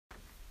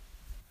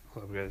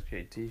What's up guys,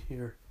 KT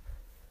here.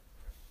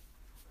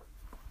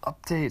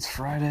 Updates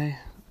Friday. A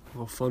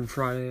little fun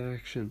Friday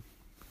action.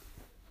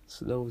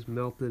 Snow is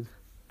melted.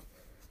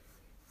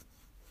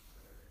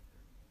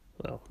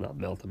 Well, not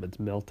melted, but it's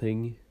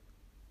melting.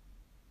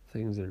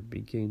 Things are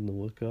beginning to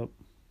look up.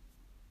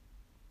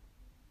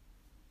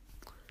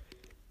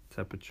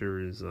 Temperature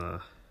is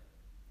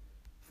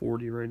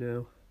 40 right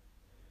now.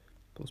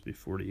 Supposed to be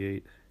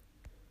 48.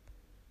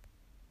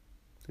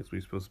 Next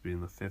week's supposed to be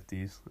in the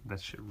 50s. That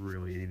shit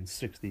really even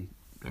 60.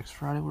 Next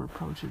Friday we're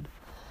approaching.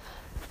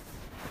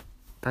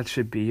 That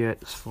should be it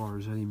as far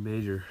as any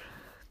major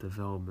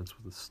developments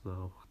with the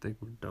snow. I think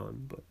we're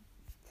done, but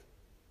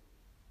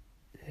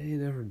you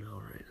never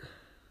know, right?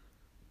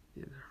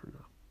 You never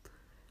know.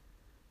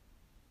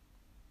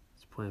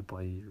 It's play it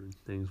by ear and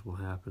things will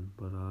happen,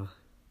 but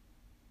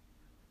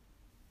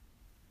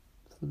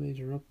it's the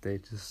major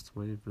update, just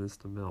waiting for this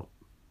to melt.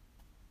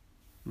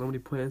 Not many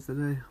plans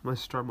today. I might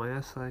start my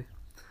essay.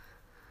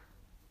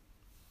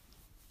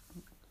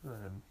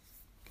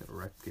 Got a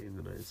rec game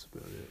tonight, that's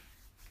about it.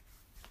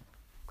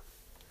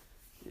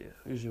 Yeah,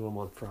 usually when I'm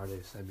on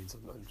Fridays, that means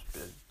I'm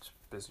just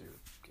busy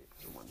with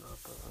games and whatnot,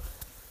 but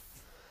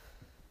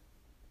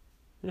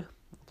yeah,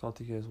 I'll talk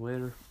to you guys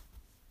later.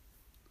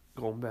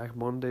 Going back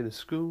Monday to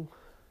school,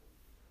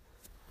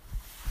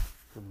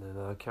 and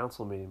then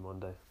council meeting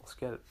Monday. Let's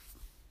get it.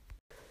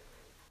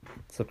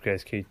 What's up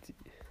guys, KT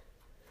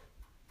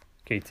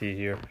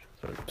here.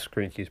 Sorry,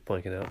 screen keeps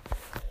blanking out.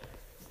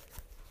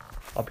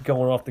 I'll be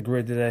going off the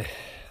grid today.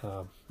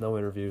 No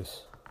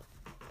interviews.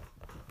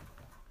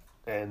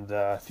 And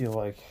I feel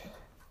like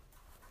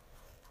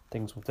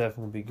things will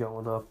definitely be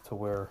going up to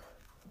where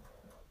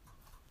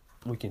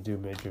we can do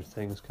major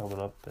things coming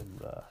up,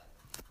 and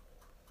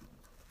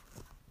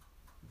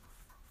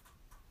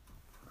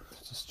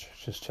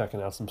just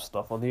checking out some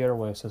stuff on the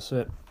airways. That's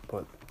it.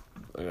 But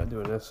I gotta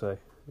do an essay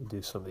and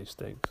do some of these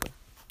things. So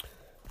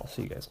I'll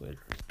see you guys later.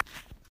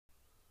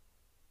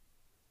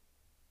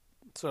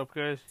 What's up,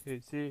 guys?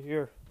 KT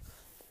here.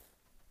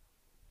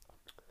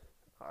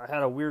 I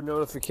had a weird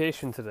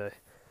notification today.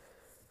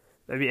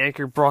 Maybe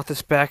Anchor brought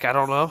this back, I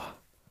don't know.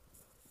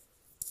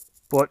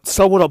 But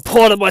someone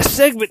applauded my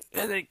segment,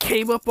 and it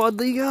came up on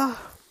the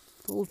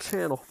little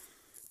channel.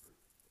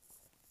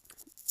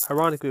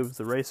 Ironically, it was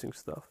the racing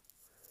stuff.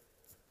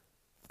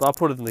 But I'll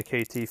put it in the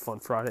KT Fun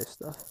Friday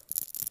stuff.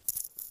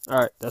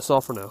 Alright, that's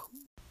all for now.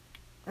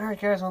 Alright,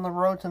 guys, on the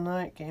road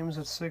tonight. Game's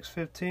at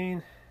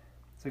 6:15.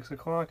 6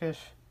 o'clock-ish.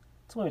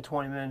 It's only a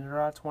 20-minute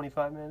drive,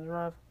 25-minute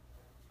drive.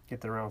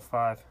 Get there around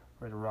 5.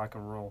 Ready to rock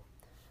and roll.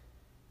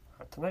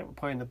 Tonight we're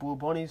playing the Blue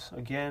Bunnies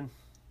again.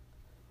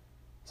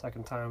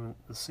 Second time in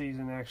the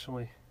season,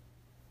 actually.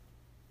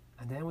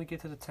 And then we get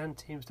to the 10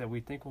 teams that we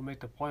think will make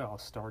the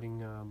playoffs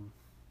starting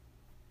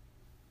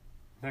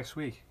next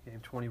week. Game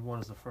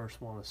 21 is the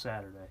first one on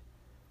Saturday.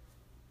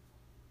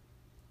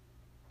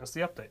 That's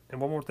the update.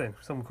 And one more thing,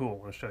 something cool I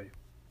want to show you.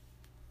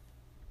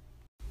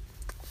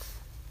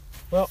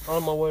 Well,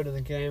 on my way to the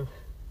game,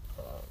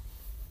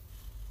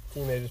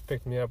 teammate just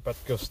picked me up, about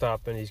to go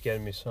stop, and he's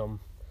getting me some.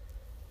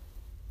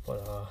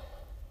 But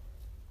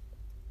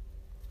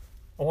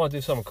I want to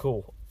do something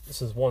cool.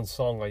 This is one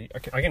song I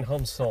can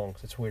hum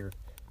songs. It's weird.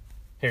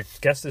 Here,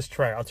 guess this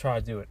track. I'll try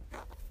to do it.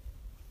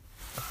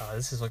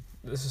 This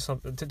is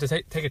something to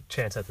take a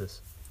chance at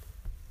this.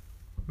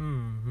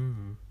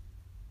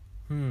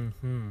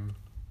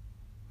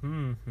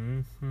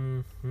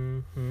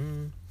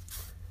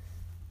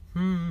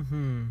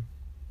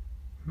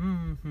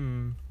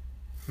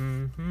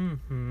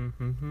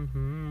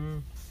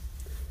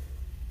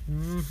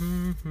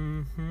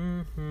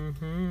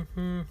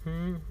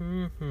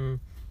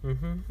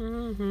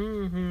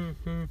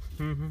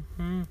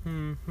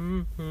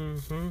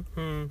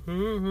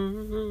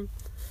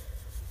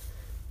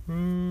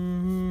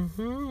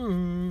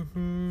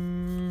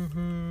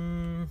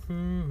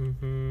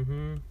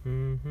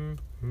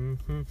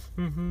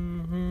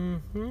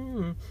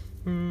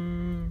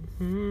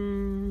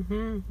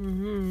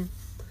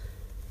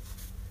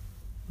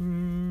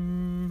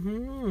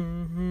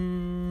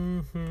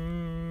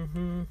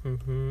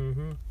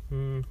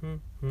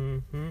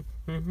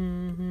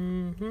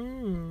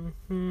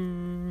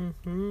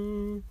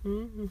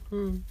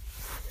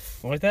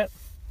 Like that?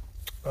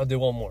 I'll do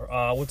one more.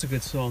 What's a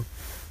good song?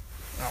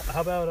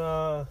 How about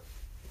oh,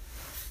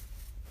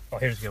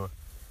 here's a good one.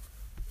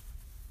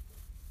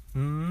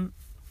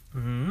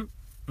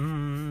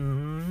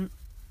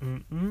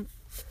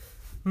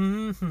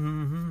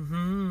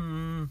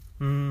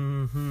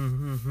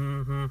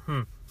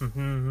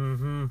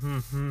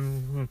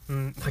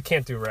 I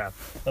can't do rap.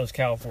 That was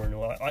California.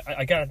 Well,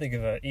 I gotta think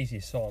of an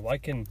easy song. I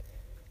can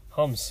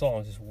hum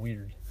songs. It's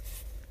weird.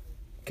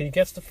 Can you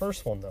guess the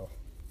first one though?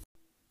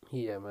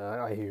 Yeah, man,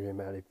 I hear you,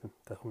 Matty.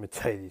 Let me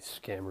tell you, these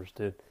scammers,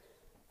 dude.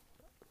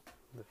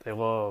 They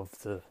love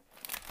to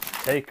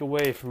take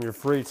away from your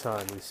free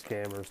time, these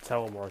scammers,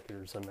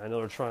 telemarketers. I mean, I know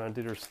they're trying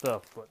to do their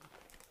stuff, but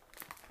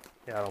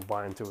yeah, I don't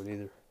buy into it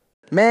either.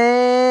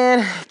 Man!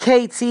 man,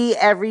 KT,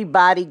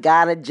 everybody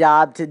got a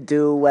job to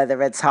do,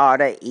 whether it's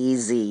hard or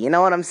easy. You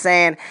know what I'm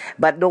saying?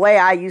 But the way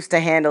I used to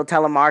handle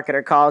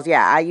telemarketer calls,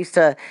 yeah, I used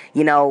to,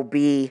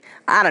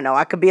 I don't know,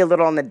 I could be a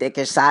little on the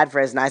dickish side for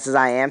as nice as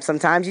I am.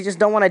 Sometimes you just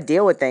don't want to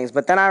deal with things.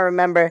 But then I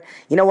remember,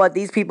 you know what?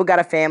 These people got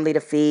a family to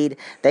feed.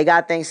 They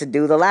got things to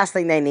do. The last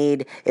thing they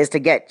need is to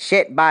get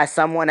shit by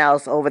someone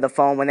else over the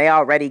phone when they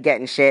already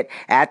getting shit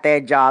at their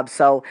job.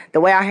 So the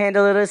way I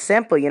handle it is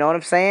simple. You know what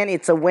I'm saying?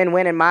 It's a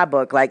win-win in my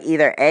book. Like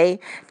either A,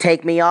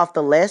 take me off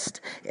the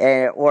list,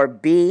 or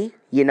B,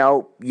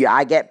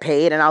 I get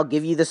paid and I'll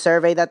give you the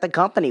survey that the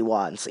company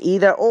wants.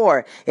 Either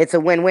or, it's a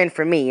win-win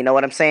for me, you know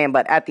what I'm saying?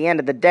 But at the end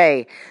of the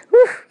day,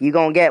 you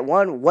gonna get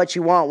what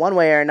you want one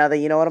way or another,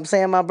 you know what I'm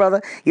saying, my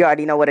brother? You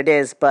already know what it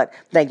is, but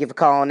thank you for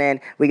calling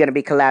in. We're gonna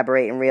be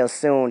collaborating real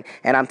soon,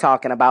 and I'm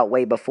talking about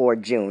way before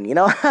June, you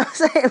know what I'm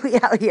saying? We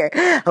out here.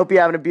 Hope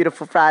you're having a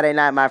beautiful Friday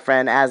night, my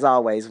friend. As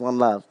always, one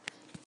love.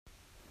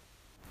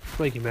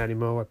 Thank you, Matty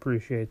Mo. I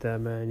appreciate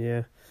that, man.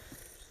 Yeah.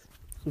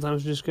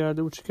 Sometimes you just gotta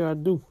do what you gotta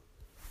do.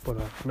 But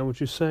I know what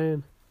you're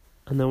saying.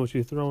 I know what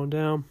you're throwing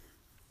down.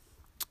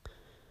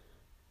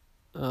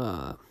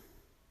 Yeah,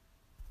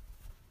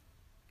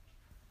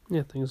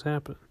 things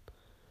happen.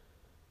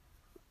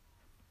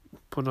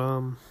 But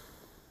we'll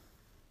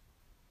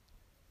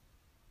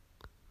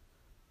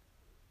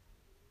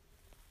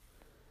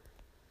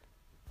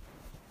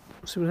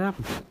see what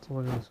happens. That's all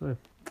I gotta say.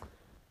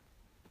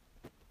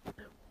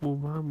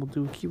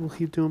 We'll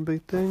keep doing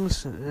big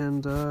things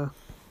and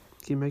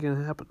keep making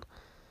it happen.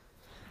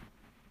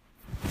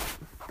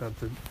 About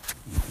to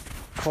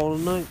call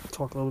tonight.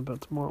 Talk a little bit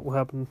about tomorrow. What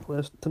happened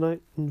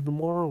tonight and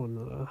tomorrow,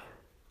 and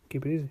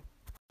keep it easy.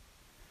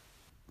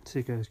 See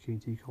you guys,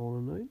 KT, call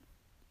tonight.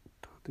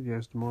 Talk to you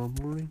guys tomorrow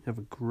morning. Have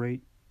a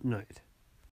great night.